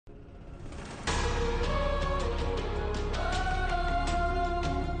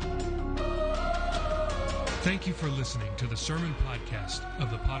Thank you for listening to the sermon podcast of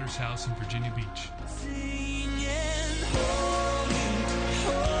the Potter's House in Virginia Beach. Singing, holy,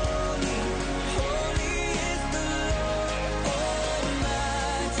 holy, holy is the Lord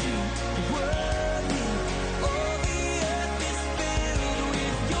Almighty. Worthy, all the earth is filled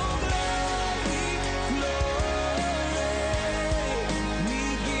with your glory, glory.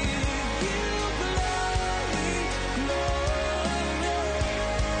 We give you glory, glory.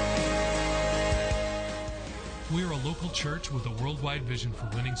 We are a local church with a worldwide vision for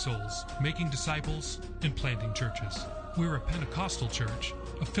winning souls, making disciples, and planting churches. We're a Pentecostal church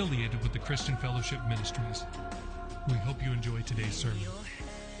affiliated with the Christian Fellowship Ministries. We hope you enjoy today's sermon.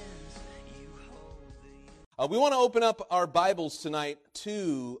 We want to open up our Bibles tonight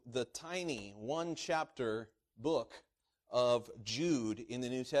to the tiny one-chapter book of Jude in the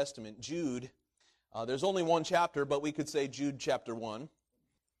New Testament. Jude, there's only one chapter, but we could say Jude chapter 1,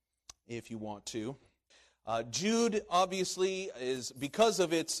 if you want to. Jude, obviously, is, because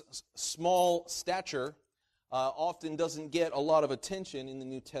of its small stature, often doesn't get a lot of attention in the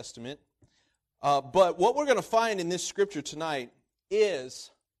New Testament. But what we're going to find in this scripture tonight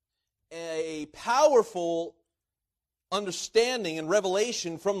is a powerful understanding and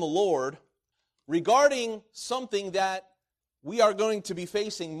revelation from the Lord regarding something that we are going to be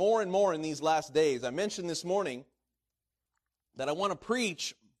facing more and more in these last days. I mentioned this morning that I want to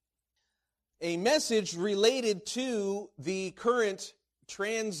preach a message related to the current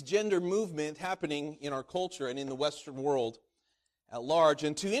transgender movement happening in our culture and in the Western world at large.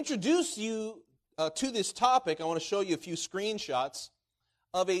 And to introduce you to this topic, I want to show you a few screenshots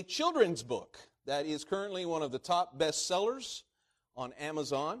of a children's book that is currently one of the top bestsellers on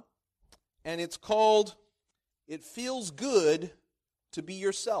Amazon. And it's called, It Feels Good to Be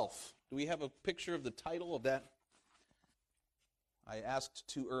Yourself. Do we have a picture of the title of that? I asked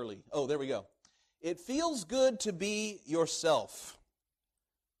too early. Oh, there we go. It Feels Good to Be Yourself.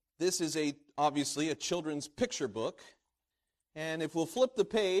 This is obviously a children's picture book. And if we'll flip the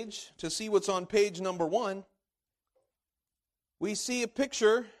page to see what's on page number 1, we see a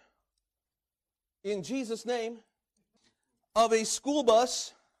picture, in Jesus' name, of a school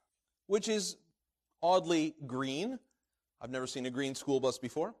bus, which is oddly green. I've never seen a green school bus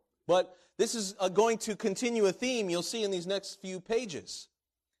before. But this is going to continue a theme you'll see in these next few pages.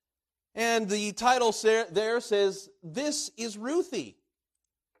 And the title there says, This is Ruthie,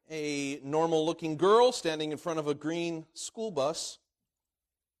 a normal-looking girl standing in front of a green school bus.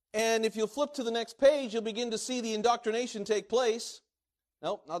 And if you'll flip to the next page, you'll begin to see the indoctrination take place.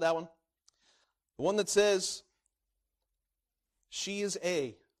 Nope, not that one. The one that says, She is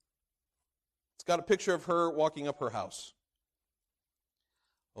A. It's got a picture of her walking up her house.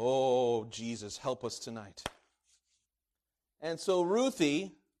 Oh, Jesus, help us tonight. And so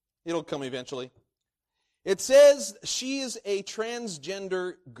Ruthie, it'll come eventually. It says she is a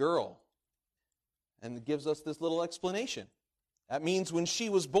transgender girl. And it gives us this little explanation. That means when she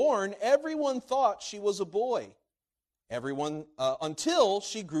was born, everyone thought she was a boy. Everyone, until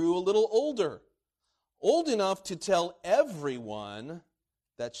she grew a little older. Old enough to tell everyone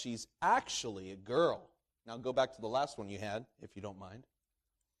that she's actually a girl. Now go back to the last one you had, if you don't mind.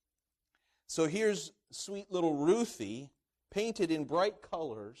 So here's sweet little Ruthie, painted in bright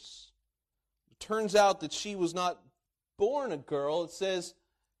colors. It turns out that she was not born a girl. It says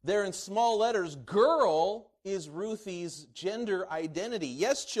there in small letters, girl is Ruthie's gender identity.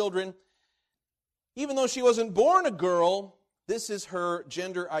 Yes, children, even though she wasn't born a girl, this is her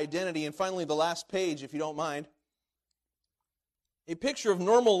gender identity. And finally, the last page, if you don't mind. A picture of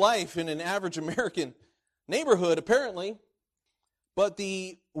normal life in an average American neighborhood, apparently. But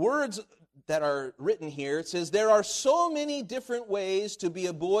the words that are written here, it says, there are so many different ways to be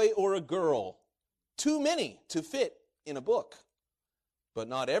a boy or a girl. Too many to fit in a book. But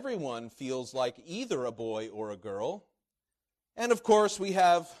not everyone feels like either a boy or a girl. And of course, we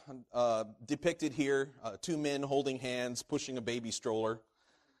have depicted here two men holding hands, pushing a baby stroller,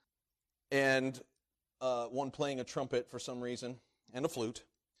 and one playing a trumpet for some reason, and a flute.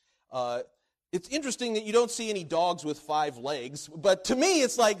 It's interesting that you don't see any dogs with 5 legs, but to me,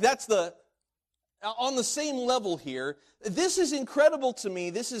 it's like that's on the same level here. This is incredible to me.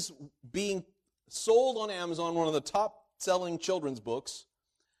 This is being sold on Amazon, one of the top-selling children's books.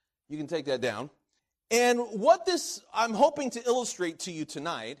 You can take that down. And what this I'm hoping to illustrate to you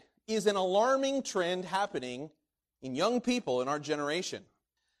tonight is an alarming trend happening in young people in our generation.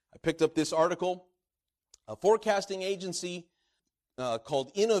 I picked up this article. A forecasting agency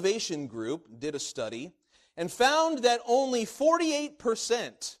called Innovation Group did a study and found that only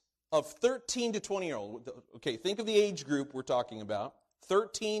 48% of 13 to 20-year-olds, okay, think of the age group we're talking about,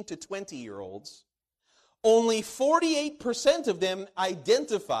 13 to 20-year-olds, only 48% of them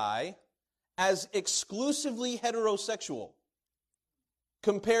identify as exclusively heterosexual,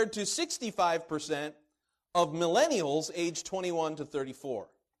 compared to 65% of millennials aged 21 to 34.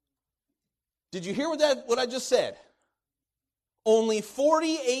 Did you hear what I just said? Only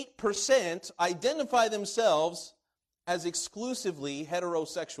 48% identify themselves as exclusively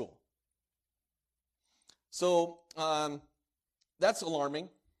heterosexual. So that's alarming.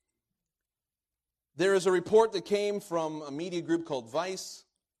 There is a report that came from a media group called Vice.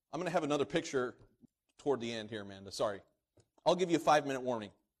 I'm going to have another picture toward the end here, Amanda. Sorry. I'll give you a 5-minute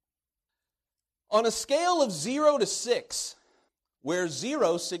warning. On a scale of 0 to 6, where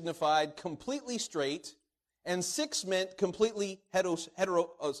 0 signified completely straight and 6 meant completely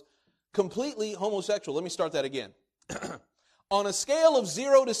completely homosexual. Let me start that again. On a scale of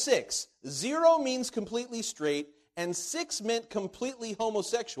 0 to 6, 0 means completely straight and 6 meant completely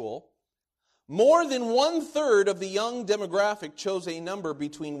homosexual. More than 1/3 of the young demographic chose a number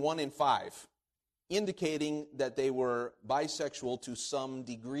between 1 and 5, indicating that they were bisexual to some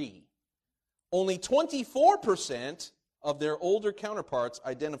degree. Only 24% of their older counterparts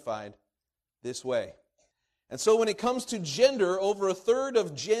identified this way. And so when it comes to gender, over 1/3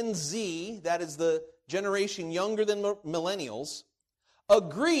 of Gen Z, that is the generation younger than millennials,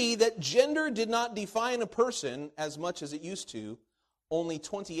 agree that gender did not define a person as much as it used to. Only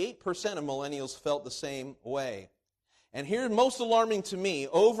 28% of millennials felt the same way. And here, most alarming to me,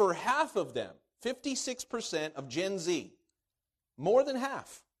 over half of them, 56% of Gen Z, more than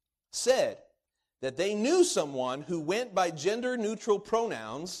half, said that they knew someone who went by gender-neutral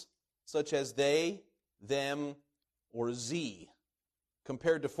pronouns such as they, them, or Z,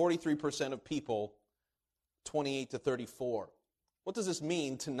 compared to 43% of people 28 to 34. What does this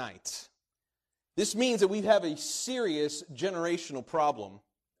mean tonight? This means that we have a serious generational problem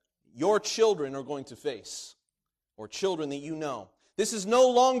your children are going to face, or children that you know. This is no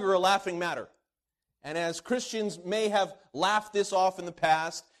longer a laughing matter. And as Christians may have laughed this off in the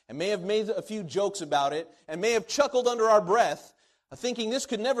past, and may have made a few jokes about it, and may have chuckled under our breath, thinking this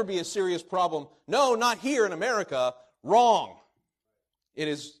could never be a serious problem. No, not here in America. Wrong. It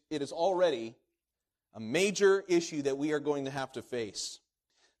is already a major issue that we are going to have to face.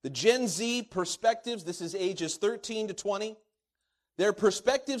 The Gen Z perspectives, this is ages 13 to 20, their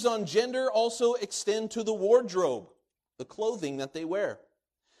perspectives on gender also extend to the wardrobe, the clothing that they wear.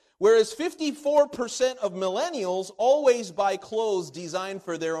 Whereas 54% of millennials always buy clothes designed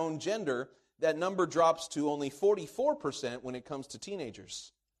for their own gender, that number drops to only 44% when it comes to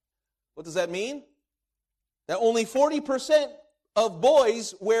teenagers. What does that mean? That only 40% of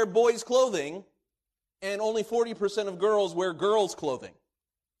boys wear boys' clothing, and only 40% of girls wear girls' clothing.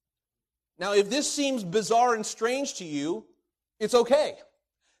 Now, if this seems bizarre and strange to you, it's okay.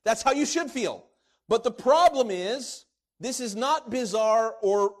 That's how you should feel. But the problem is, this is not bizarre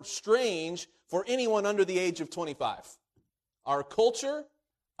or strange for anyone under the age of 25. Our culture,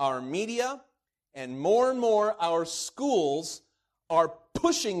 our media, and more our schools are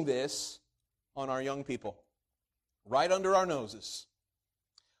pushing this on our young people, right under our noses.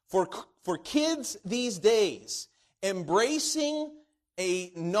 For kids these days, embracing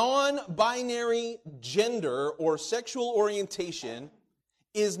a non-binary gender or sexual orientation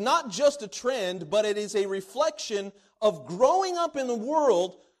is not just a trend, but it is a reflection of growing up in the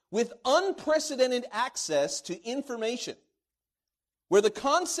world with unprecedented access to information, where the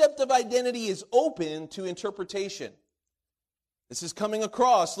concept of identity is open to interpretation. This is coming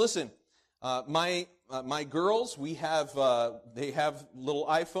across. Listen, my girls, they have little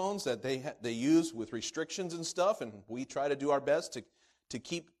iPhones that they use with restrictions and stuff, and we try to do our best to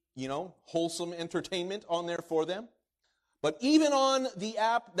keep, wholesome entertainment on there for them. But even on the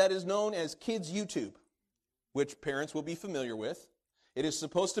app that is known as Kids YouTube, which parents will be familiar with, it is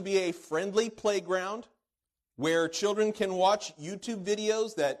supposed to be a friendly playground where children can watch YouTube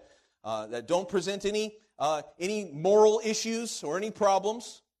videos that don't present any moral issues or any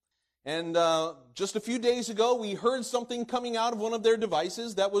problems. And just a few days ago, we heard something coming out of one of their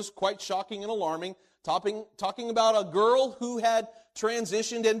devices that was quite shocking and alarming, talking about a girl who had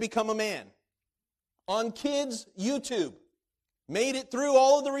transitioned and become a man on Kids YouTube. Made it through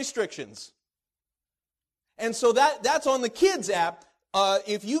all of the restrictions. And so that's on the Kids app.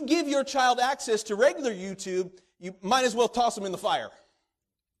 If you give your child access to regular YouTube, you might as well toss them in the fire.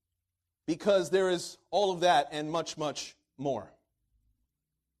 Because there is all of that and much, much more.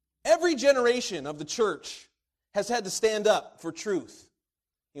 Every generation of the church has had to stand up for truth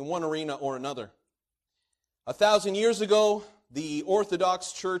in one arena or another. 1,000 years ago, the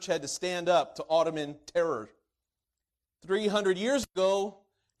Orthodox Church had to stand up to Ottoman terror. 300 years ago,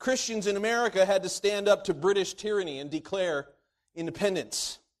 Christians in America had to stand up to British tyranny and declare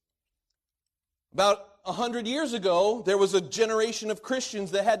independence. About 100 years ago, there was a generation of Christians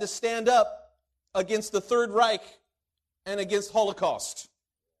that had to stand up against the Third Reich and against Holocaust.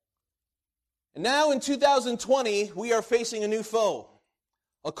 And now in 2020, we are facing a new foe,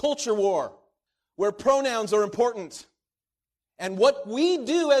 a culture war, where pronouns are important. And what we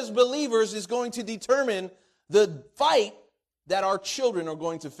do as believers is going to determine the fight that our children are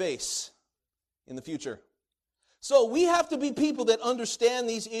going to face in the future. So we have to be people that understand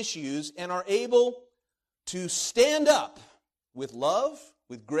these issues and are able to stand up with love,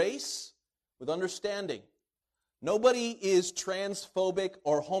 with grace, with understanding. Nobody is transphobic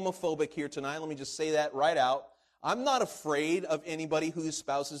or homophobic here tonight. Let me just say that right out. I'm not afraid of anybody who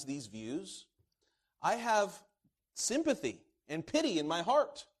espouses these views. I have sympathy and pity in my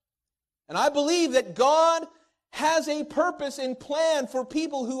heart. And I believe that God has a purpose and plan for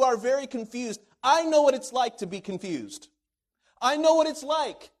people who are very confused. I know what it's like to be confused. I know what it's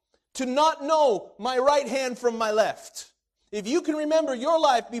like to not know my right hand from my left. If you can remember your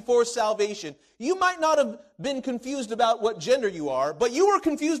life before salvation, you might not have been confused about what gender you are, but you were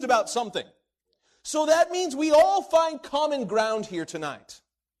confused about something. So that means we all find common ground here tonight.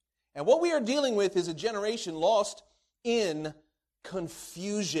 And what we are dealing with is a generation lost in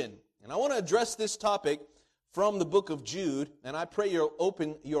confusion. And I want to address this topic from the book of Jude, and I pray you'll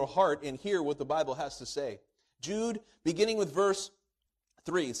open your heart and hear what the Bible has to say. Jude, beginning with verse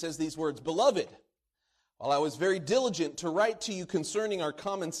 3, it says these words, "Beloved, while I was very diligent to write to you concerning our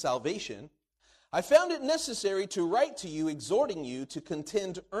common salvation, I found it necessary to write to you, exhorting you to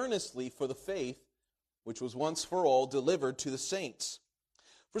contend earnestly for the faith which was once for all delivered to the saints.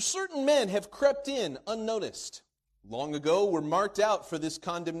 For certain men have crept in unnoticed, long ago were marked out for this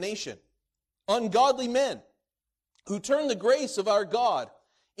condemnation, ungodly men, who turn the grace of our God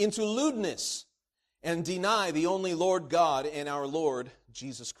into lewdness and deny the only Lord God and our Lord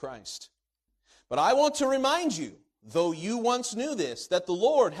Jesus Christ. But I want to remind you, though you once knew this, that the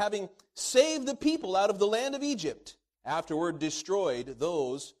Lord, having saved the people out of the land of Egypt, afterward destroyed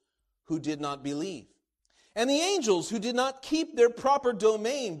those who did not believe. And the angels who did not keep their proper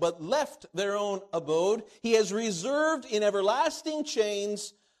domain, but left their own abode, he has reserved in everlasting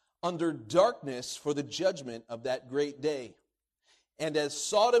chains under darkness for the judgment of that great day. And as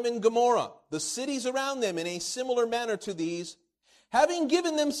Sodom and Gomorrah, the cities around them in a similar manner to these, having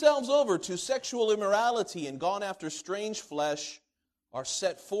given themselves over to sexual immorality and gone after strange flesh, are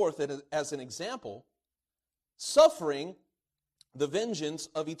set forth as an example, suffering the vengeance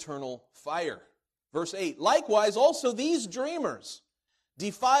of eternal fire." Verse 8, "Likewise also these dreamers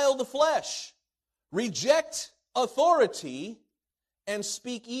defile the flesh, reject authority, and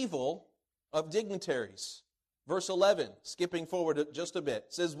speak evil of dignitaries." Verse 11, skipping forward just a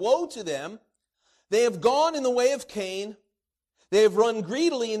bit, says, "Woe to them! They have gone in the way of Cain. They have run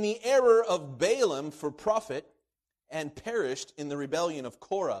greedily in the error of Balaam for profit, and perished in the rebellion of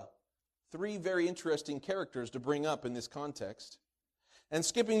Korah." Three very interesting characters to bring up in this context. And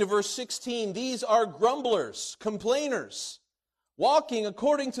skipping to verse 16, "These are grumblers, complainers, walking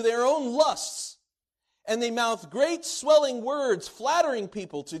according to their own lusts, and they mouth great swelling words, flattering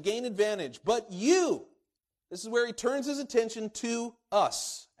people to gain advantage. But you," this is where he turns his attention to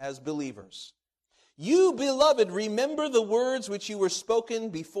us as believers, "you, beloved, remember the words which you were spoken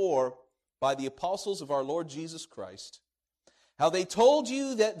before by the apostles of our Lord Jesus Christ, how they told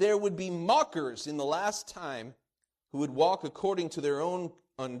you that there would be mockers in the last time who would walk according to their own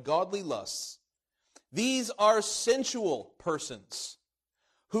ungodly lusts. These are sensual persons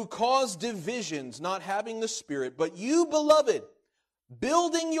who cause divisions, not having the Spirit. But you, beloved,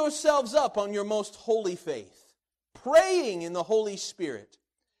 building yourselves up on your most holy faith, praying in the Holy Spirit,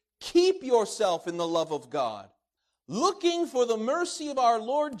 keep yourself in the love of God, looking for the mercy of our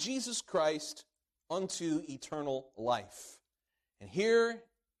Lord Jesus Christ unto eternal life." And here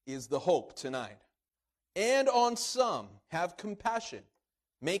is the hope tonight. "And on some have compassion,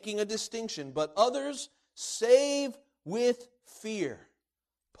 making a distinction, but others save with fear,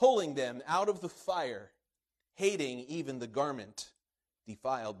 pulling them out of the fire, hating even the garment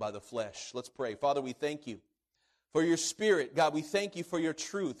defiled by the flesh." Let's pray. Father, we thank you for your Spirit. God, we thank you for your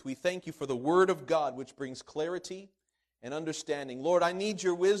truth. We thank you for the Word of God, which brings clarity and understanding. Lord, I need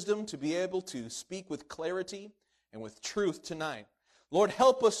your wisdom to be able to speak with clarity and with truth tonight. Lord,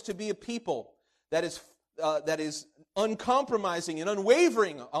 help us to be a people that is uncompromising and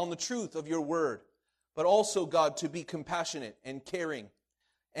unwavering on the truth of your word, but also, God, to be compassionate and caring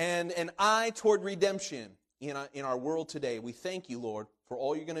and an eye toward redemption in our world today. We thank you, Lord, for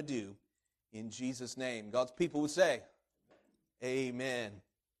all you're going to do in Jesus' name. God's people would say, amen.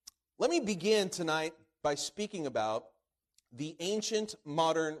 Let me begin tonight by speaking about the ancient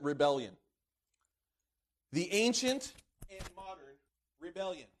modern rebellion. The ancient and modern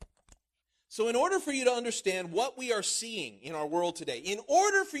rebellion. So in order for you to understand what we are seeing in our world today, in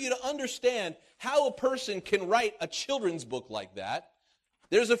order for you to understand how a person can write a children's book like that,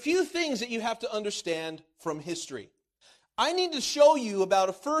 there's a few things that you have to understand from history. I need to show you about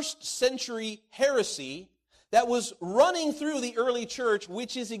a first century heresy that was running through the early church,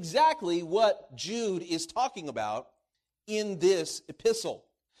 which is exactly what Jude is talking about in this epistle.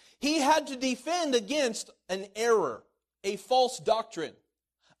 He had to defend against an error, a false doctrine,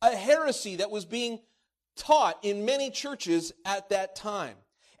 a heresy that was being taught in many churches at that time.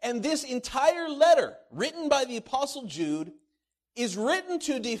 And this entire letter, written by the Apostle Jude, is written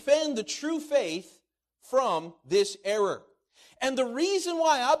to defend the true faith from this error. And the reason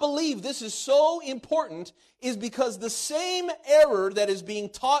why I believe this is so important is because the same error that is being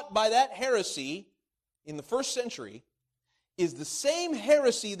taught by that heresy in the first century is the same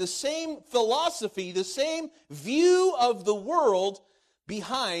heresy, the same philosophy, the same view of the world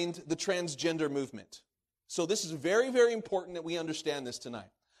behind the transgender movement. So this is very, very important that we understand this tonight.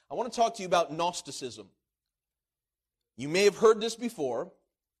 I want to talk to you about Gnosticism. You may have heard this before,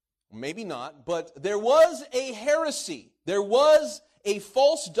 maybe not, but there was a heresy. There was a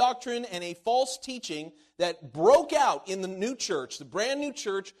false doctrine and a false teaching that broke out in the new church, the brand new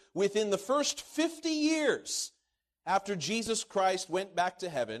church, within the first 50 years after Jesus Christ went back to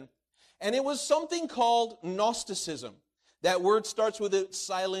heaven. And it was something called Gnosticism. That word starts with a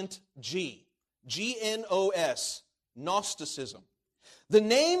silent G. G-N-O-S. Gnosticism. The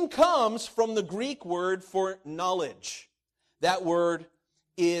name comes from the Greek word for knowledge. That word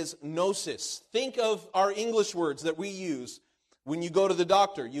is gnosis. Think of our English words that we use. When you go to the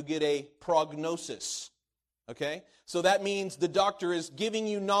doctor, you get a prognosis. Okay? So that means the doctor is giving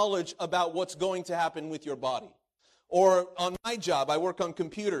you knowledge about what's going to happen with your body. Or on my job, I work on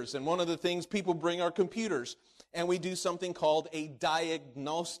computers, and one of the things people bring are computers, and we do something called a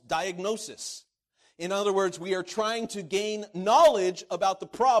diagnosis. In other words, we are trying to gain knowledge about the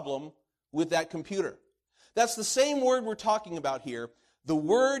problem with that computer. That's the same word we're talking about here. The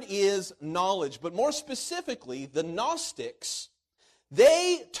word is knowledge, but more specifically, the Gnostics,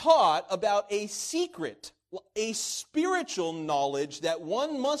 they taught about a secret, a spiritual knowledge that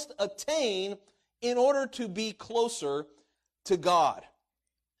one must attain in order to be closer to God.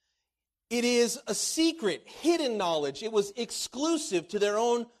 It is a secret, hidden knowledge. It was exclusive to their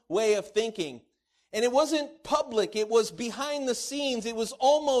own way of thinking. And it wasn't public. It was behind the scenes. It was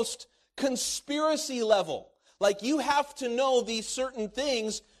almost conspiracy level. Like you have to know these certain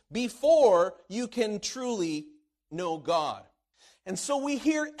things before you can truly know God. And so we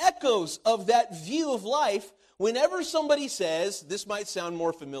hear echoes of that view of life whenever somebody says, this might sound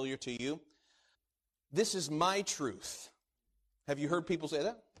more familiar to you, this is my truth. Have you heard people say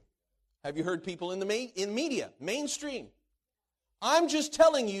that? Have you heard people in media, mainstream? I'm just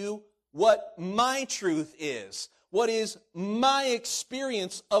telling you what my truth is. What is my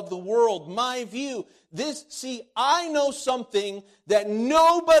experience of the world, my view. I know something that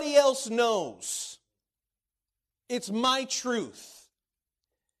nobody else knows. It's my truth.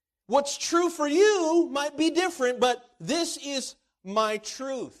 What's true for you might be different, but this is my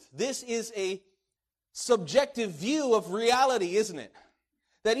truth. This is a subjective view of reality, isn't it?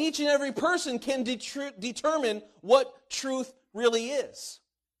 That each and every person can determine what truth really is.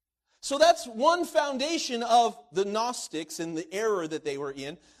 So that's one foundation of the Gnostics and the error that they were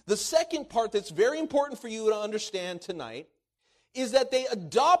in. The second part that's very important for you to understand tonight is that they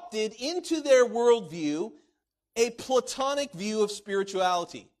adopted into their worldview a Platonic view of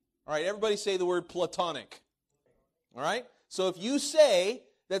spirituality. All right, everybody say the word Platonic. All right? So if you say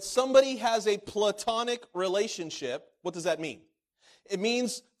that somebody has a Platonic relationship, what does that mean? It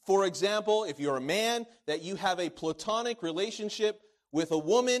means, for example, if you're a man, that you have a Platonic relationship with a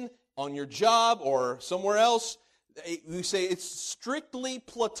woman on your job or somewhere else. We say it's strictly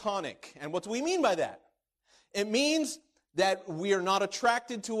Platonic. And what do we mean by that? It means that we are not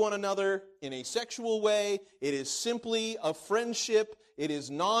attracted to one another in a sexual way. It is simply a friendship. It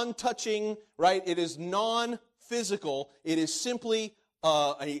is non-touching, right? It is non-physical. It is simply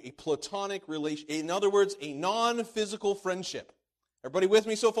a Platonic relation. In other words, a non-physical friendship. Everybody with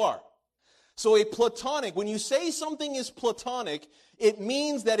me so far? So a Platonic, when you say something is Platonic, it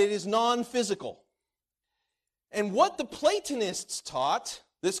means that it is non-physical. And what the Platonists taught,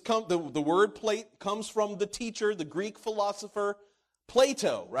 the word comes from the teacher, the Greek philosopher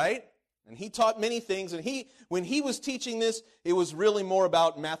Plato, right? And he taught many things, and when he was teaching this, it was really more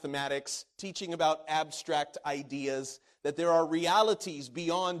about mathematics, teaching about abstract ideas, that there are realities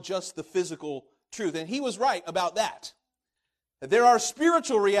beyond just the physical truth. And he was right about that. There are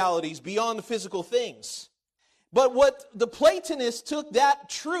spiritual realities beyond the physical things. But what the Platonists took that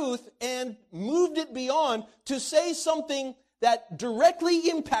truth and moved it beyond to say something that directly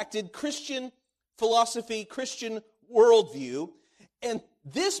impacted Christian philosophy, Christian worldview. And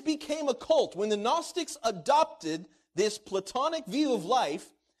this became a cult. When the Gnostics adopted this Platonic view of life,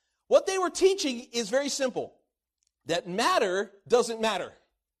 what they were teaching is very simple. That matter doesn't matter.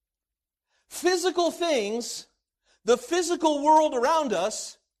 Physical things, the physical world around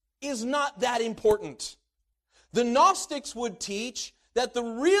us, is not that important. The Gnostics would teach that the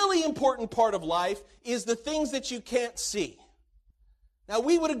really important part of life is the things that you can't see. Now,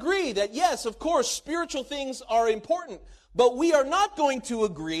 we would agree that, yes, of course, spiritual things are important, but we are not going to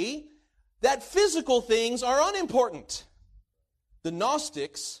agree that physical things are unimportant. The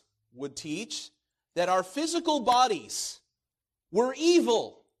Gnostics would teach that our physical bodies were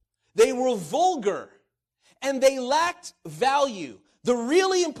evil, they were vulgar, and they lacked value. The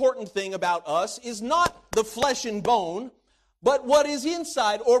really important thing about us is not the flesh and bone, but what is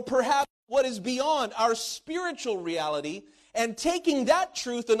inside, or perhaps what is beyond our spiritual reality. And taking that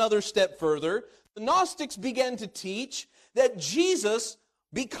truth another step further, the Gnostics began to teach that Jesus,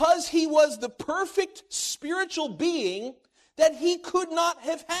 because he was the perfect spiritual being, that he could not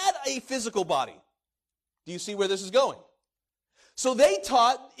have had a physical body. Do you see where this is going? So they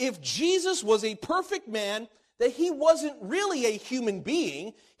taught if Jesus was a perfect man, that he wasn't really a human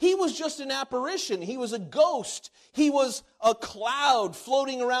being. He was just an apparition. He was a ghost. He was a cloud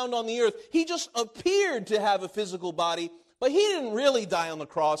floating around on the earth. He just appeared to have a physical body, but he didn't really die on the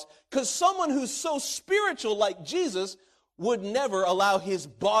cross, because someone who's so spiritual like Jesus would never allow his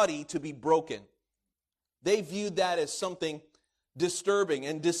body to be broken. They viewed that as something disturbing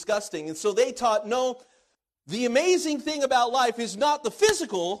and disgusting. And so they taught, no, the amazing thing about life is not the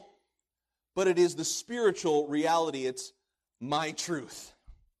physical, but it is the spiritual reality. It's my truth.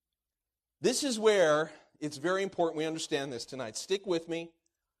 This is where it's very important we understand this tonight. Stick with me.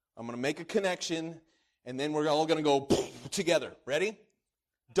 I'm going to make a connection, and then we're all going to go together. Ready?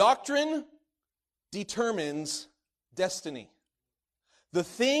 Doctrine determines destiny. The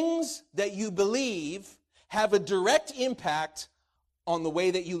things that you believe have a direct impact on the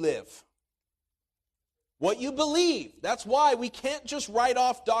way that you live. What you believe. That's why we can't just write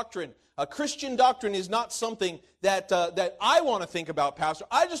off doctrine. A Christian doctrine is not something that I want to think about, Pastor.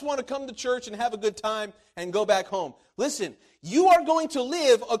 I just want to come to church and have a good time and go back home. Listen, you are going to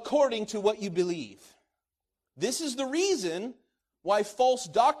live according to what you believe. This is the reason why false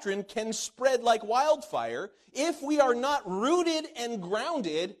doctrine can spread like wildfire if we are not rooted and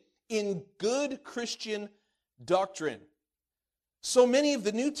grounded in good Christian doctrine. So many of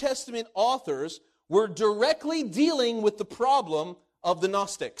the New Testament authors were directly dealing with the problem of the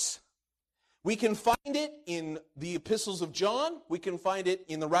Gnostics. We can find it in the epistles of John. We can find it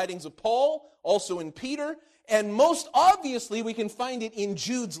in the writings of Paul, also in Peter. And most obviously, we can find it in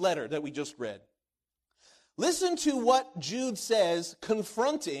Jude's letter that we just read. Listen to what Jude says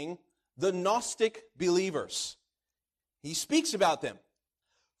confronting the Gnostic believers. He speaks about them.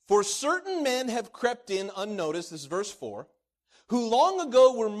 For certain men have crept in unnoticed, this is verse 4, who long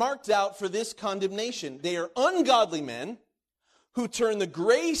ago were marked out for this condemnation. They are ungodly men who turn the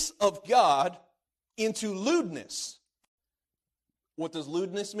grace of God into lewdness. What does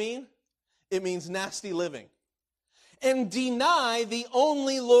lewdness mean? It means nasty living. And deny the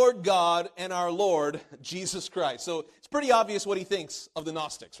only Lord God and our Lord Jesus Christ. So it's pretty obvious what he thinks of the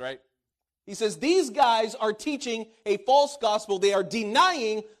Gnostics, right? He says these guys are teaching a false gospel. They are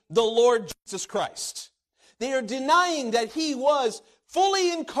denying the Lord Jesus Christ. They are denying that he was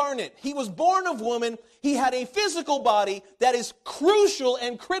fully incarnate. He was born of woman. He had a physical body that is crucial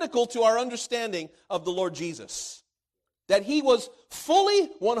and critical to our understanding of the Lord Jesus. That he was fully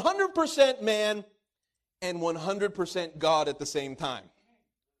 100% man and 100% God at the same time.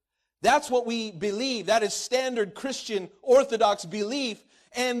 That's what we believe. That is standard Christian Orthodox belief.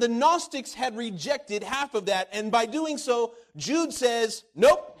 And the Gnostics had rejected half of that. And by doing so, Jude says,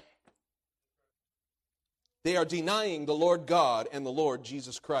 nope. They are denying the Lord God and the Lord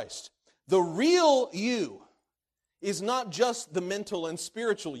Jesus Christ. The real you is not just the mental and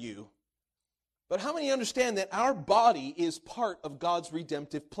spiritual you, but how many understand that our body is part of God's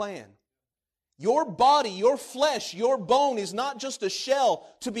redemptive plan? Your body, your flesh, your bone is not just a shell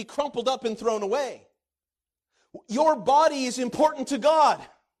to be crumpled up and thrown away. Your body is important to God.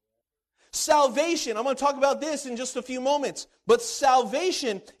 Salvation, I'm going to talk about this in just a few moments, but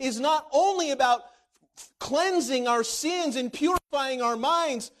salvation is not only about cleansing our sins and purifying our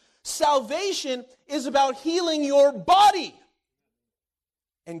minds. Salvation is about healing your body.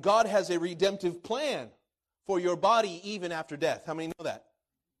 And God has a redemptive plan for your body even after death. How many know that?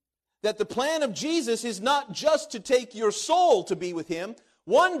 That the plan of Jesus is not just to take your soul to be with Him.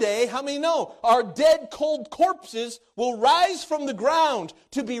 One day, how many know, our dead, cold corpses will rise from the ground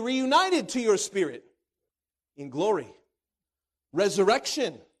to be reunited to your spirit in glory.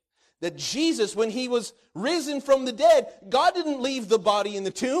 Resurrection. That Jesus, when He was risen from the dead, God didn't leave the body in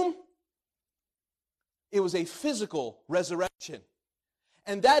the tomb. It was a physical resurrection.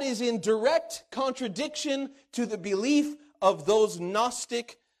 And that is in direct contradiction to the belief of those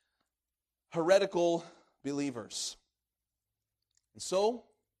Gnostic, heretical believers. And so,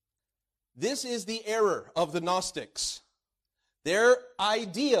 this is the error of the Gnostics. Their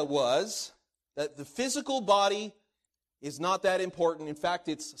idea was that the physical body is not that important. In fact,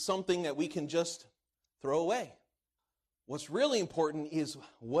 it's something that we can just throw away. What's really important is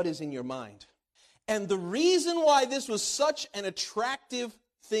what is in your mind. And the reason why this was such an attractive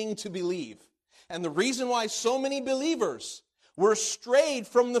thing to believe, and the reason why so many believers were strayed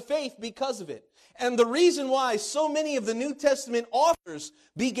from the faith because of it, and the reason why so many of the New Testament authors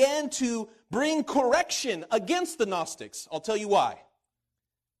began to bring correction against the Gnostics, I'll tell you why.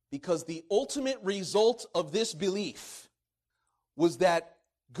 Because the ultimate result of this belief was that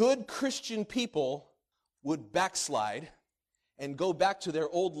good Christian people would backslide and go back to their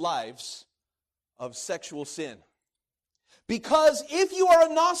old lives of sexual sin. Because if you are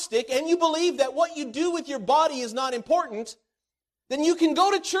a Gnostic and you believe that what you do with your body is not important, then you can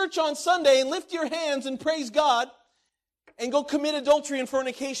go to church on Sunday and lift your hands and praise God and go commit adultery and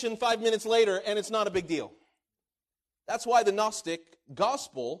fornication 5 minutes later, and it's not a big deal. That's why the Gnostic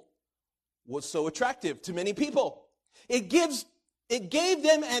gospel was so attractive to many people. It gave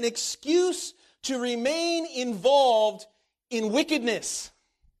them an excuse to remain involved in wickedness,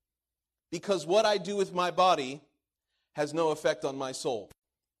 because what I do with my body has no effect on my soul.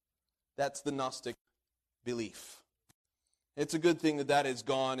 That's the Gnostic belief. It's a good thing that that is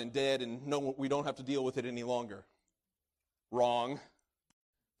gone and dead, and no, we don't have to deal with it any longer. Wrong.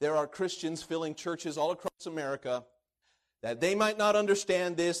 There are Christians filling churches all across America that they might not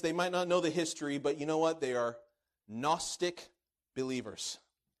understand this, they might not know the history, but you know what? They are Gnostic believers.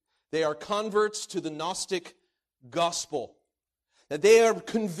 They are converts to the Gnostic gospel. That they are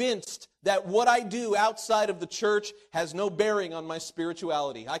convinced that what I do outside of the church has no bearing on my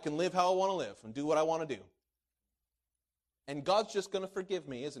spirituality. I can live how I want to live and do what I want to do. And God's just going to forgive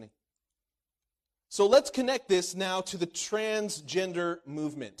me, isn't He? So let's connect this now to the transgender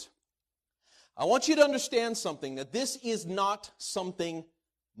movement. I want you to understand something, that this is not something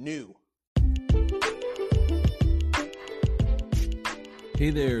new. Hey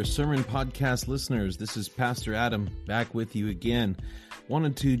there, Sermon Podcast listeners. This is Pastor Adam back with you again.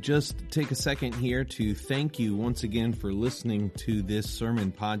 Wanted to just take a second here to thank you once again for listening to this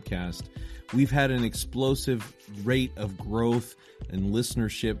sermon podcast. We've had an explosive rate of growth and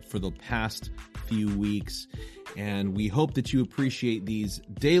listenership for the past few weeks, and we hope that you appreciate these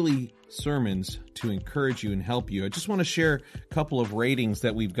daily sermons to encourage you and help you. I just want to share a couple of ratings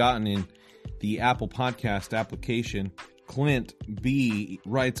that we've gotten in the Apple Podcast application. Clint B.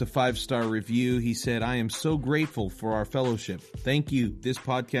 writes a 5-star review. He said, "I am so grateful for our fellowship. Thank you. This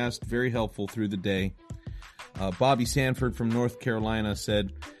podcast, very helpful through the day." Bobby Sanford from North Carolina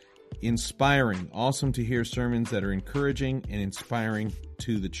said, "Inspiring. Awesome to hear sermons that are encouraging and inspiring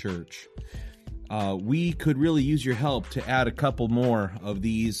to the church." We could really use your help to add a couple more of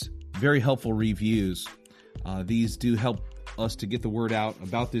these very helpful reviews. These do help us to get the word out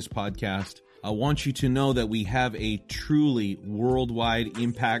about this podcast. I want you to know that we have a truly worldwide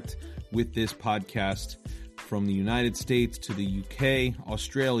impact with this podcast, from the United States to the UK,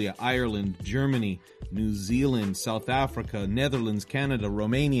 Australia, Ireland, Germany, New Zealand, South Africa, Netherlands, Canada,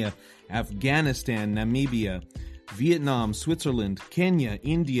 Romania, Afghanistan, Namibia, Vietnam, Switzerland, Kenya,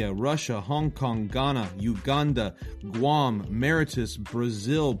 India, Russia, Hong Kong, Ghana, Uganda, Guam, Mauritius,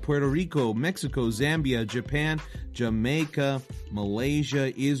 Brazil, Puerto Rico, Mexico, Zambia, Japan, Jamaica,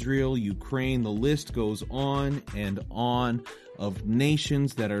 Malaysia, Israel, Ukraine. The list goes on and on of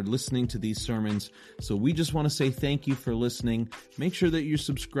nations that are listening to these sermons. So we just want to say thank you for listening. Make sure that you're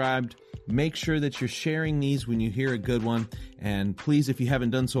subscribed. Make sure that you're sharing these when you hear a good one. And please, if you haven't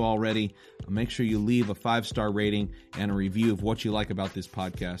done so already, make sure you leave a 5-star rating and a review of what you like about this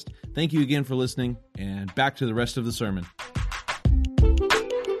podcast. Thank you again for listening, and back to the rest of the sermon.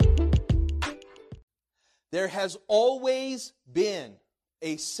 There has always been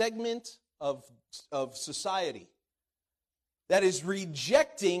a segment of society that is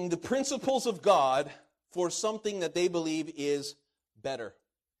rejecting the principles of God for something that they believe is better.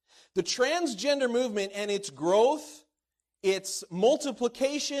 The transgender movement and its growth, its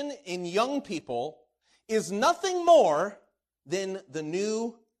multiplication in young people, is nothing more than the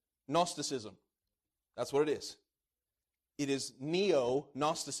new Gnosticism. That's what it is. It is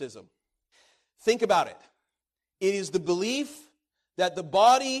neo-Gnosticism. Think about it. It is the belief that the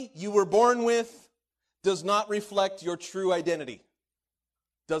body you were born with does not reflect your true identity.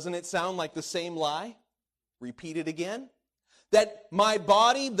 Doesn't it sound like the same lie? Repeat it again. That my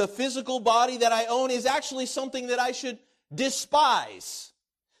body, the physical body that I own, is actually something that I should despise.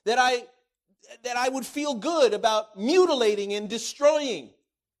 That I would feel good about mutilating and destroying.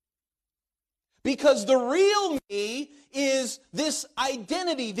 Because the real me is this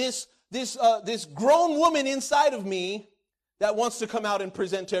identity, this grown woman inside of me that wants to come out and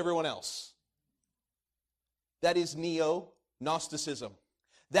present to everyone else. That is neo-Gnosticism.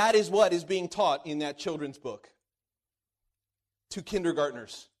 That is what is being taught in that children's book to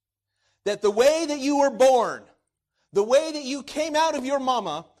kindergartners. That the way that you were born, the way that you came out of your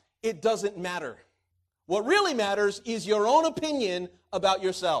mama, it doesn't matter. What really matters is your own opinion about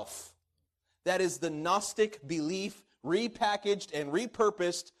yourself. That is the Gnostic belief repackaged and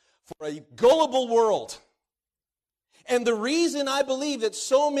repurposed for a gullible world. And the reason I believe that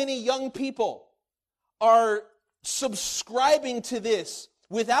so many young people are subscribing to this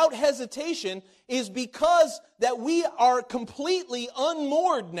without hesitation is because that we are completely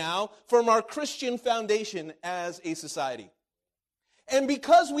unmoored now from our Christian foundation as a society. And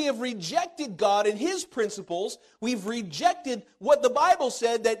because we have rejected God and His principles, we've rejected what the Bible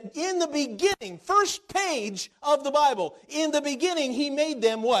said that in the beginning, first page of the Bible, in the beginning He made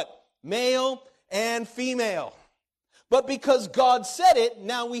them what? Male and female. But because God said it,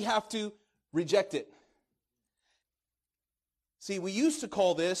 now we have to reject it. See, we used to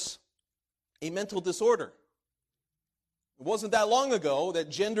call this a mental disorder. It wasn't that long ago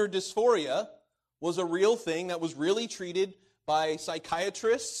that gender dysphoria was a real thing that was really treated by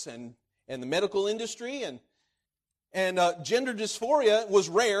psychiatrists and the medical industry. And gender dysphoria was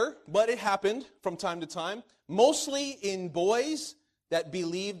rare, but it happened from time to time, mostly in boys that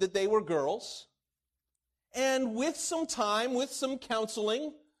believed that they were girls. And with some time, with some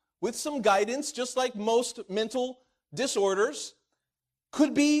counseling, with some guidance, just like most mental disorders,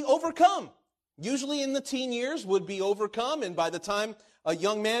 could be overcome. Usually in the teen years would be overcome, and by the time a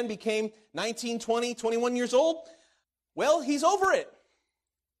young man became 19, 20, 21 years old, well, he's over it.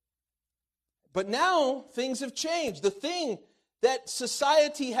 But now things have changed. The thing that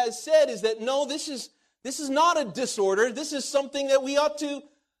society has said is that no, this is not a disorder. This is something that we ought to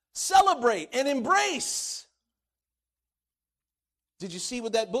celebrate and embrace. Did you see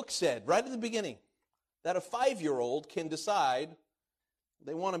what that book said right at the beginning? That a 5-year-old can decide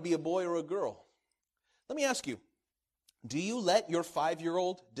they want to be a boy or a girl. Let me ask you, do you let your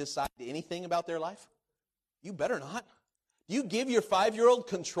 5-year-old decide anything about their life? You better not. Do you give your 5-year-old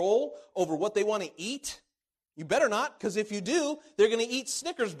control over what they want to eat? You better not, because if you do, they're going to eat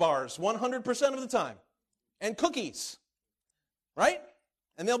Snickers bars 100% of the time. And cookies. Right?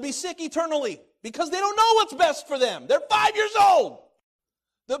 And they'll be sick eternally because they don't know what's best for them. They're 5 years old.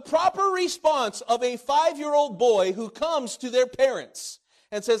 The proper response of a 5-year-old boy who comes to their parents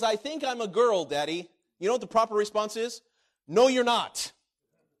and says, I think I'm a girl, Daddy. You know what the proper response is? No, you're not.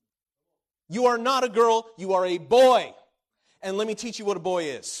 You are not a girl. You are a boy. And let me teach you what a boy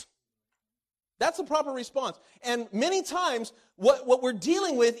is. That's the proper response. And many times, what we're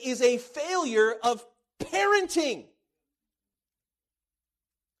dealing with is a failure of parenting.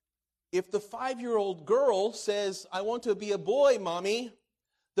 If the 5-year-old girl says, I want to be a boy, Mommy,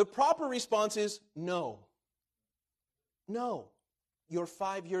 the proper response is no. No. You're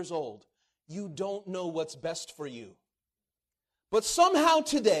 5 years old. You don't know what's best for you. But somehow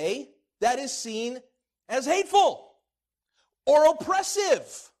today, that is seen as hateful or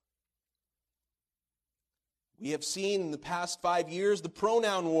oppressive. We have seen in the past 5 years the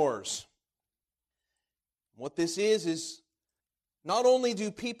pronoun wars. What this is not only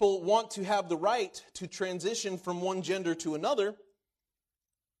do people want to have the right to transition from one gender to another,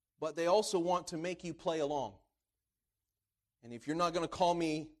 but they also want to make you play along. And if you're not going to call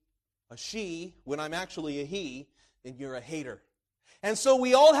me a she when I'm actually a he, then you're a hater. And so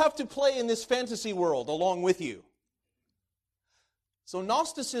we all have to play in this fantasy world along with you. So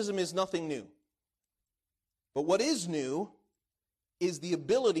Gnosticism is nothing new. But what is new is the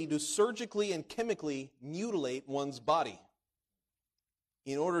ability to surgically and chemically mutilate one's body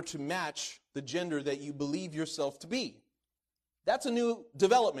in order to match the gender that you believe yourself to be. That's a new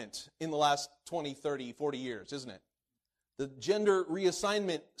development in the last 20, 30, 40 years, isn't it? The gender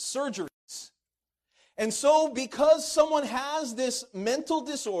reassignment surgeries. And so because someone has this mental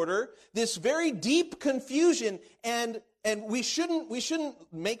disorder, this very deep confusion, and we shouldn't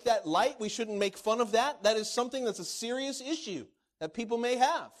make that light, we shouldn't make fun of that. That is something that's a serious issue that people may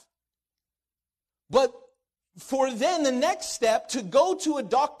have. But for then the next step, to go to a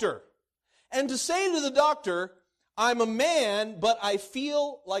doctor and to say to the doctor, I'm a man, but I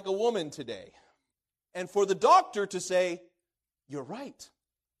feel like a woman today. And for the doctor to say, you're right.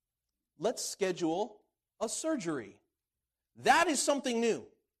 Let's schedule a surgery. That is something new.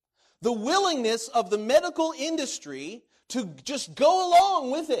 The willingness of the medical industry to just go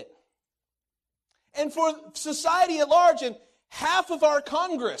along with it. And for society at large, and half of our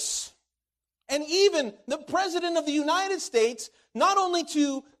Congress, and even the President of the United States, not only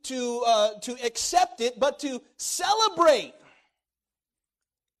to accept it, but to celebrate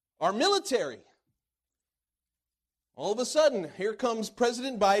our military. All of a sudden, here comes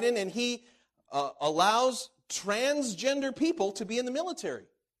President Biden, and he allows transgender people to be in the military.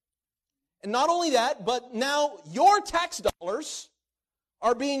 And not only that, but now your tax dollars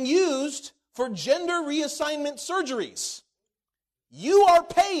are being used for gender reassignment surgeries. You are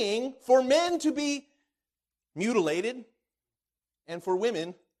paying for men to be mutilated and for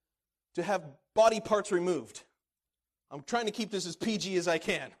women to have body parts removed. I'm trying to keep this as PG as I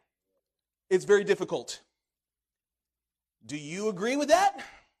can. It's very difficult. Do you agree with that?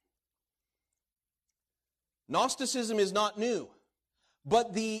 Gnosticism is not new,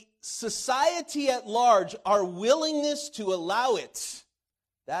 but the society at large, our willingness to allow it,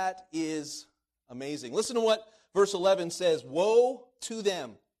 that is amazing. Listen to what verse 11 says. Woe to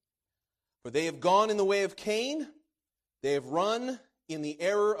them, for they have gone in the way of Cain, they have run in the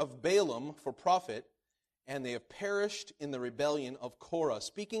error of Balaam for profit, and they have perished in the rebellion of Korah.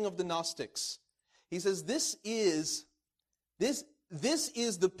 Speaking of the Gnostics, he says this is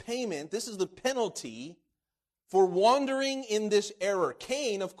the payment, this is the penalty for wandering in this error.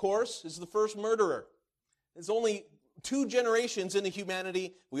 Cain, of course, is the first murderer. There's only 2 generations into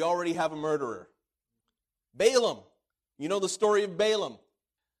humanity, we already have a murderer. Balaam, you know the story of Balaam.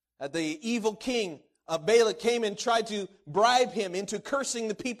 The evil king Balak came and tried to bribe him into cursing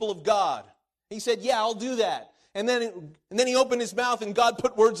the people of God. He said, yeah, I'll do that. And then he opened his mouth and God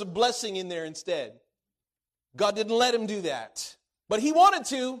put words of blessing in there instead. God didn't let him do that. But he wanted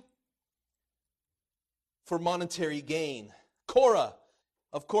to for monetary gain. Korah,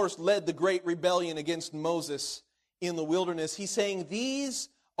 of course, led the great rebellion against Moses in the wilderness. He's saying these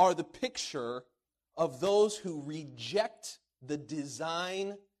are the picture of those who reject the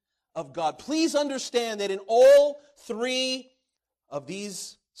design of God. Please understand that in all 3 of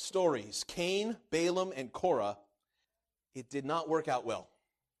these stories, Cain, Balaam, and Korah, it did not work out well.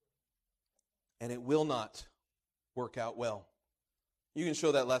 And it will not work out well. You can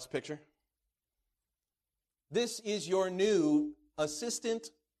show that last picture. This is your new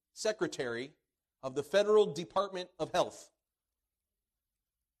Assistant Secretary of the Federal Department of Health,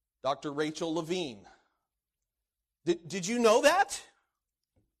 Dr. Rachel Levine. Did you know that?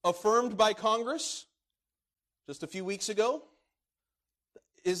 Affirmed by Congress just a few weeks ago.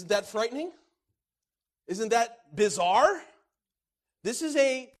 Isn't that frightening? Isn't that bizarre? This is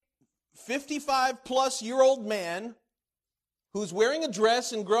a 55-plus-year-old man who's wearing a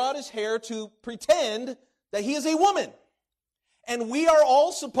dress and grow out his hair to pretend that he is a woman. And we are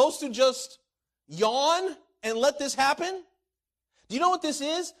all supposed to just yawn and let this happen? Do you know what this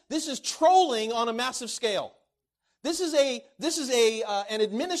is? This is trolling on a massive scale. This is an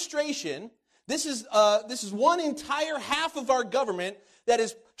administration. This is one entire half of our government that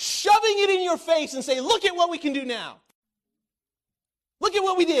is shoving it in your face and saying, look at what we can do now. Look at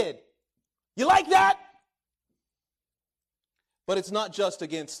what we did. You like that? But it's not just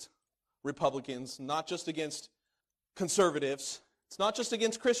against Republicans, not just against conservatives. It's not just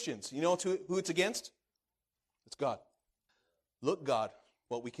against Christians. You know who it's against? It's God. Look, God,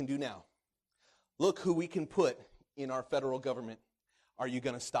 what we can do now. Look who we can put in our federal government. Are you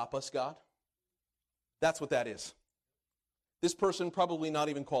going to stop us, God? That's what that is. This person probably not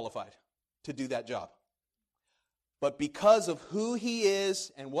even qualified to do that job. But because of who he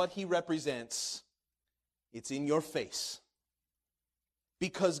is and what he represents, it's in your face.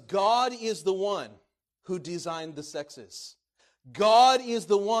 Because God is the one who designed the sexes. God is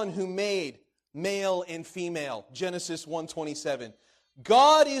the one who made male and female, Genesis 1:27.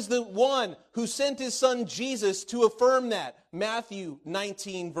 God is the one who sent his son Jesus to affirm that, Matthew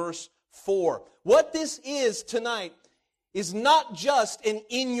 19, verse 4. What this is tonight is not just an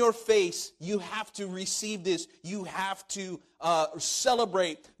in-your-face, you have to receive this, you have to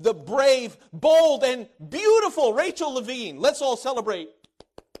celebrate the brave, bold, and beautiful Rachel Levine. Let's all celebrate.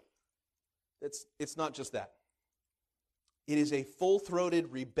 It's not just that. It is a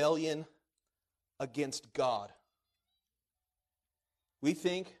full-throated rebellion against God. We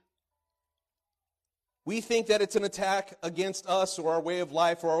think that it's an attack against us or our way of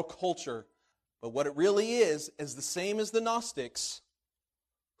life or our culture. But what it really is the same as the Gnostics.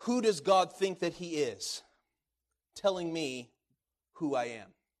 Who does God think that He is? Telling me who I am.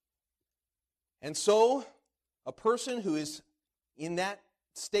 And so, a person who is in that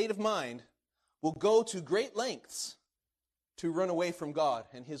state of mind will go to great lengths to run away from God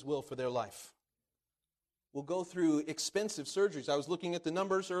and His will for their life. Will go through expensive surgeries. I was looking at the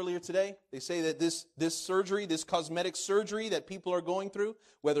numbers earlier today. They say that this surgery, this cosmetic surgery that people are going through,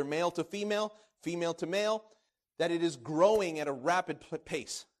 whether male to female, female to male, that it is growing at a rapid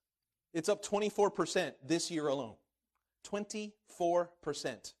pace. It's up 24% this year alone. 24%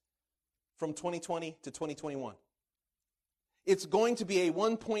 from 2020 to 2021. It's going to be a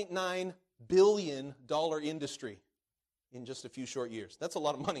 $1.9 billion industry in just a few short years. That's a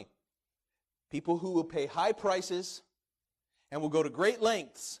lot of money. People who will pay high prices and will go to great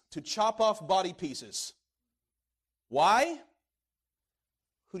lengths to chop off body pieces. Why?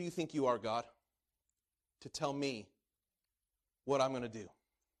 Who do you think you are, God, to tell me what I'm going to do?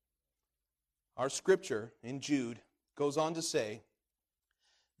 Our scripture in Jude goes on to say,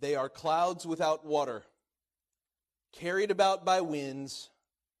 they are clouds without water, carried about by winds.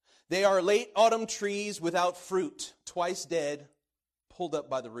 They are late autumn trees without fruit, twice dead, pulled up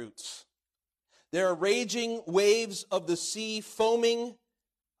by the roots. There are raging waves of the sea foaming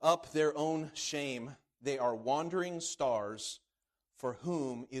up their own shame. They are wandering stars for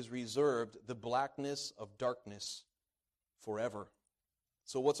whom is reserved the blackness of darkness forever.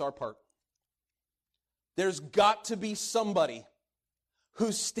 So what's our part? There's got to be somebody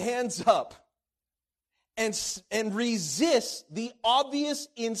who stands up and resists the obvious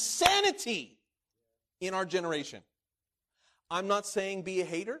insanity in our generation. I'm not saying be a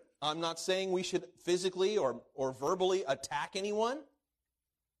hater. I'm not saying we should physically or verbally attack anyone.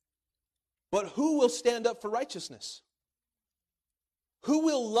 But who will stand up for righteousness? Who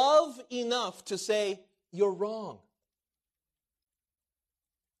will love enough to say, you're wrong?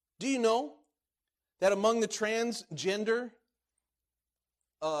 Do you know that among the transgender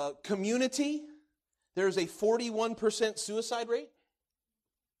community, there's a 41% suicide rate?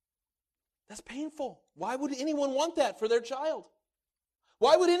 That's painful. Why would anyone want that for their child?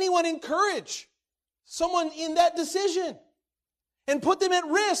 Why would anyone encourage someone in that decision and put them at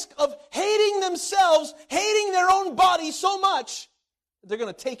risk of hating themselves, hating their own body so much that they're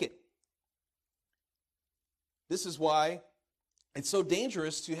going to take it? This is why it's so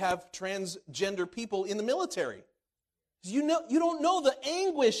dangerous to have transgender people in the military. You don't know the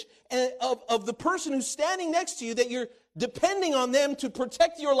anguish of the person who's standing next to you, that you're depending on them to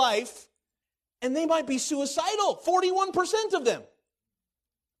protect your life, and they might be suicidal, 41% of them.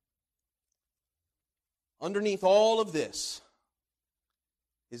 Underneath all of this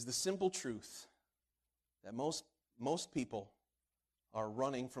is the simple truth that most people are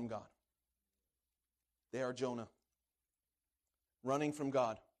running from God. They are Jonah. Running from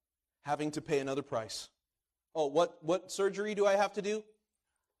God. Having to pay another price. Oh, what surgery do I have to do?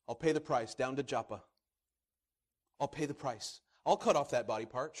 I'll pay the price down to Joppa. I'll pay the price. I'll cut off that body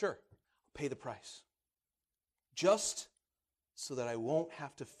part, sure. I'll pay the price. Just so that I won't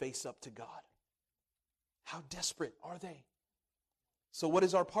have to face up to God. How desperate are they? So what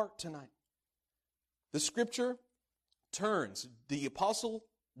is our part tonight? The scripture turns, the apostle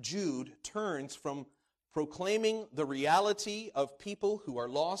Jude turns from proclaiming the reality of people who are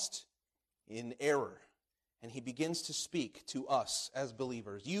lost in error, and he begins to speak to us as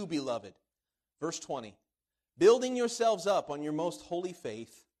believers. You, beloved, verse 20, building yourselves up on your most holy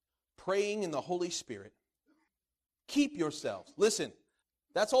faith, praying in the Holy Spirit. Keep yourselves. Listen,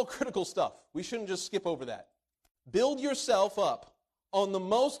 that's all critical stuff. We shouldn't just skip over that. Build yourself up on the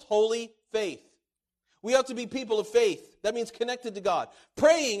most holy faith. We have to be people of faith. That means connected to God.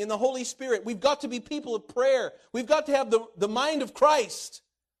 Praying in the Holy Spirit. We've got to be people of prayer. We've got to have the mind of Christ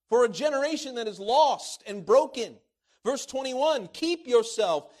for a generation that is lost and broken. Verse 21, keep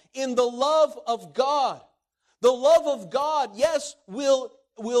yourself in the love of God. The love of God, yes, will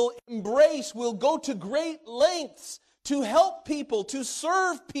embrace, will go to great lengths to help people, to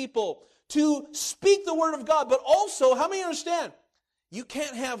serve people, to speak the word of God. But also, how many understand? You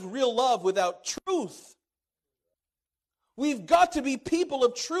can't have real love without truth. We've got to be people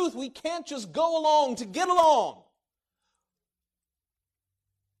of truth. We can't just go along to get along.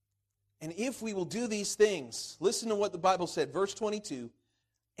 And if we will do these things, listen to what the Bible said, verse 22,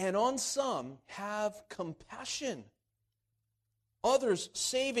 and on some have compassion, Others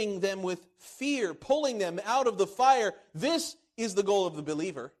saving them with fear, pulling them out of the fire. This is the goal of the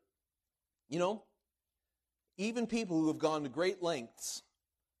believer. You know, even people who have gone to great lengths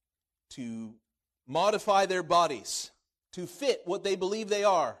to modify their bodies to fit what they believe they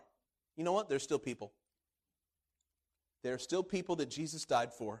are, you know what? They're still people. They're still people that Jesus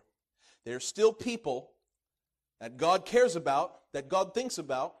died for. They're still people that God cares about, that God thinks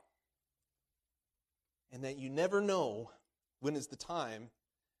about, and that you never know when is the time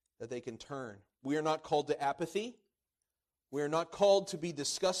that they can turn. We are not called to apathy. We are not called to be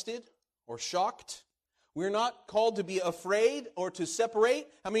disgusted or shocked. We're not called to be afraid or to separate.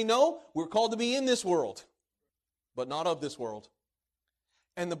 I mean, no, we're called to be in this world, but not of this world.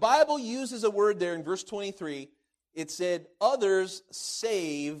 And the Bible uses a word there in verse 23. It said, others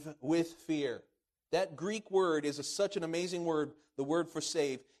save with fear. That Greek word is such an amazing word. The word for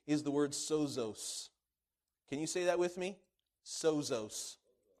save is the word sozos. Can you say that with me? Sozos.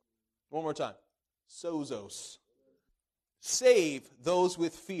 One more time. Sozos. Save those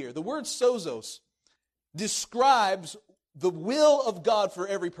with fear. The word sozos describes the will of God for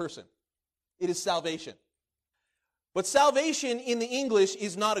every person. It is salvation. But salvation in the English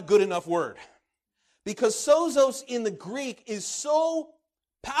is not a good enough word. Because sozos in the Greek is so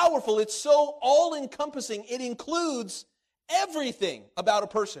powerful, it's so all-encompassing, it includes everything about a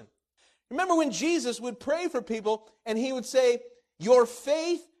person. Remember when Jesus would pray for people and he would say, your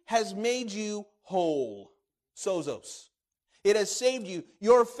faith has made you whole. Sozos. It has saved you.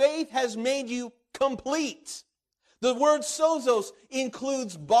 Your faith has made you complete. The word sozos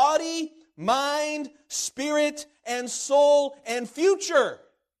includes body, mind, spirit, and soul, and future.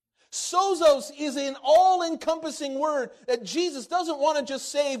 Sozos is an all-encompassing word that Jesus doesn't want to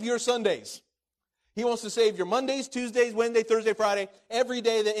just save your Sundays. He wants to save your Mondays, Tuesdays, Wednesday, Thursday, Friday, every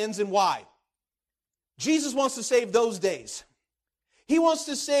day that ends in Y. Jesus wants to save those days. He wants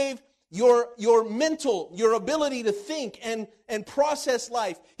to save your mental, your ability to think and process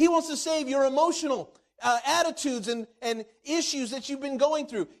life. He wants to save your emotional attitudes and issues that you've been going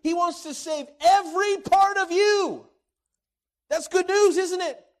through. He wants to save every part of you. That's good news, isn't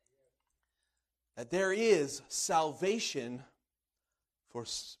it? That there is salvation for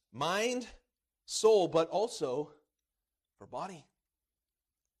mind, soul, but also for body.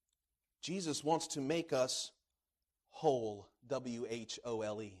 Jesus wants to make us whole,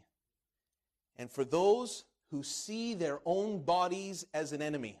 W-H-O-L-E. And for those who see their own bodies as an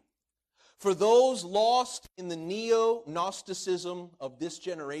enemy, for those lost in the neo-Gnosticism of this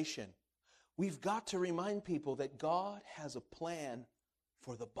generation, we've got to remind people that God has a plan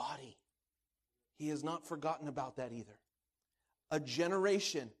for the body. He has not forgotten about that either. A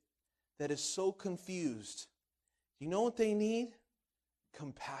generation that is so confused. You know what they need?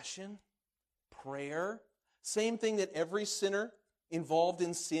 Compassion, prayer. Same thing that every sinner involved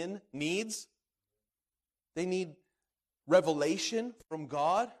in sin needs. They need revelation from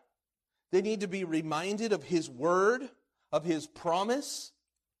God. They need to be reminded of His Word, of His promise.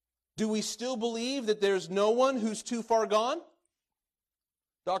 Do we still believe that there's no one who's too far gone?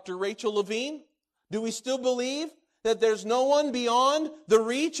 Dr. Rachel Levine, do we still believe that there's no one beyond the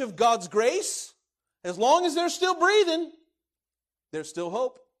reach of God's grace? As long as they're still breathing, there's still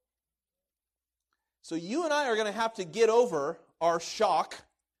hope. So you and I are going to have to get over our shock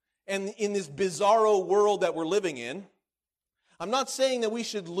and in this bizarro world that we're living in. I'm not saying that we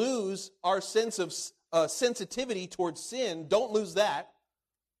should lose our sense of sensitivity towards sin. Don't lose that.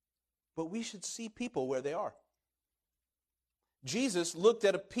 But we should see people where they are. Jesus looked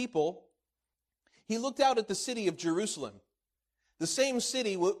at a people. He looked out at the city of Jerusalem, the same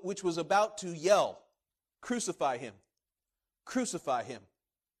city which was about to yell, "Crucify him, crucify him."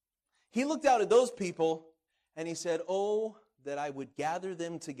 He looked out at those people and he said, "Oh, that I would gather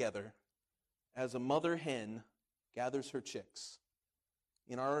them together as a mother hen gathers her chicks."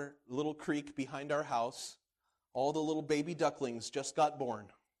 In our little creek behind our house, all the little baby ducklings just got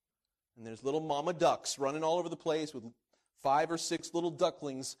born. And there's little mama ducks running all over the place with 5 or 6 little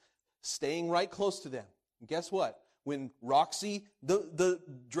ducklings staying right close to them. And guess what? When Roxy, the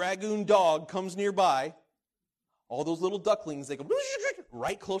dragoon dog, comes nearby, all those little ducklings, they go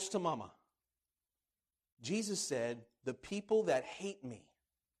right close to mama. Jesus said, the people that hate me,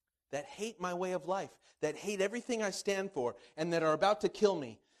 that hate my way of life, that hate everything I stand for, and that are about to kill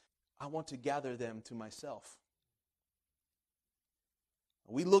me, I want to gather them to myself.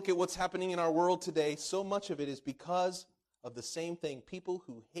 We look at what's happening in our world today, so much of it is because of the same thing. People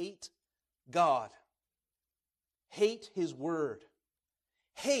who hate God, hate His Word,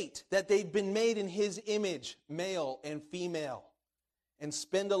 hate that they've been made in His image, male and female, and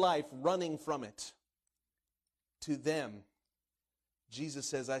spend a life running from it. To them, Jesus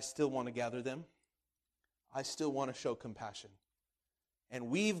says, I still want to gather them. I still want to show compassion. And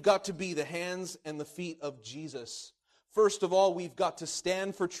we've got to be the hands and the feet of Jesus. First of all, we've got to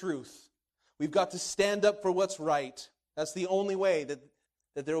stand for truth. We've got to stand up for what's right. That's the only way that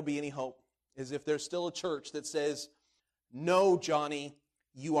there will be any hope, is if there's still a church that says, no, Johnny,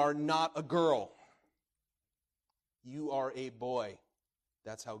 you are not a girl. You are a boy.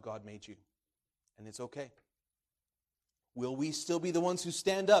 That's how God made you. And it's okay. Will we still be the ones who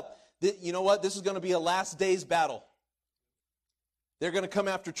stand up? You know what? This is going to be a last days battle. They're going to come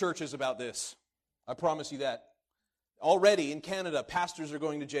after churches about this. I promise you that. Already in Canada, pastors are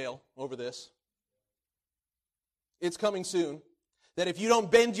going to jail over this. It's coming soon. That if you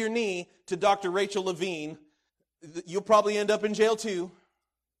don't bend your knee to Dr. Rachel Levine, you'll probably end up in jail too.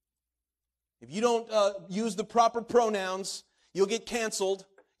 If you don't use the proper pronouns, you'll get canceled.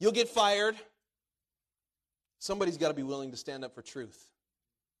 You'll get fired. Somebody's got to be willing to stand up for truth.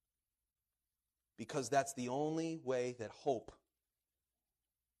 Because that's the only way that hope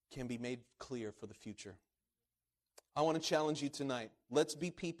can be made clear for the future. I want to challenge you tonight. Let's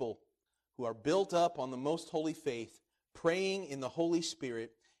be people who are built up on the most holy faith, praying in the Holy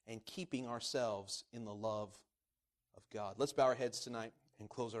Spirit, and keeping ourselves in the love of God. Let's bow our heads tonight and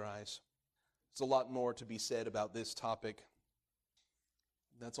close our eyes. There's a lot more to be said about this topic.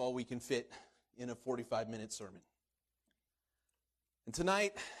 That's all we can fit in a 45-minute sermon. And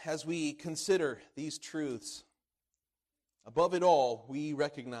tonight, as we consider these truths, above it all, we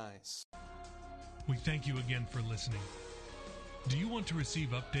recognize. We thank you again for listening. Do you want to receive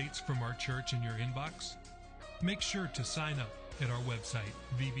updates from our church in your inbox? Make sure to sign up at our website,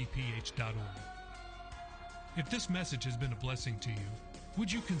 vbph.org. If this message has been a blessing to you,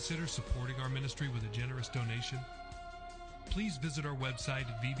 would you consider supporting our ministry with a generous donation? Please visit our website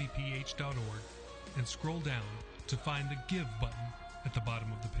at vbph.org and scroll down to find the Give button at the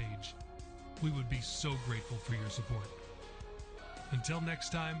bottom of the page. We would be so grateful for your support. Until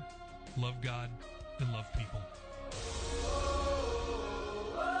next time, love God and love people.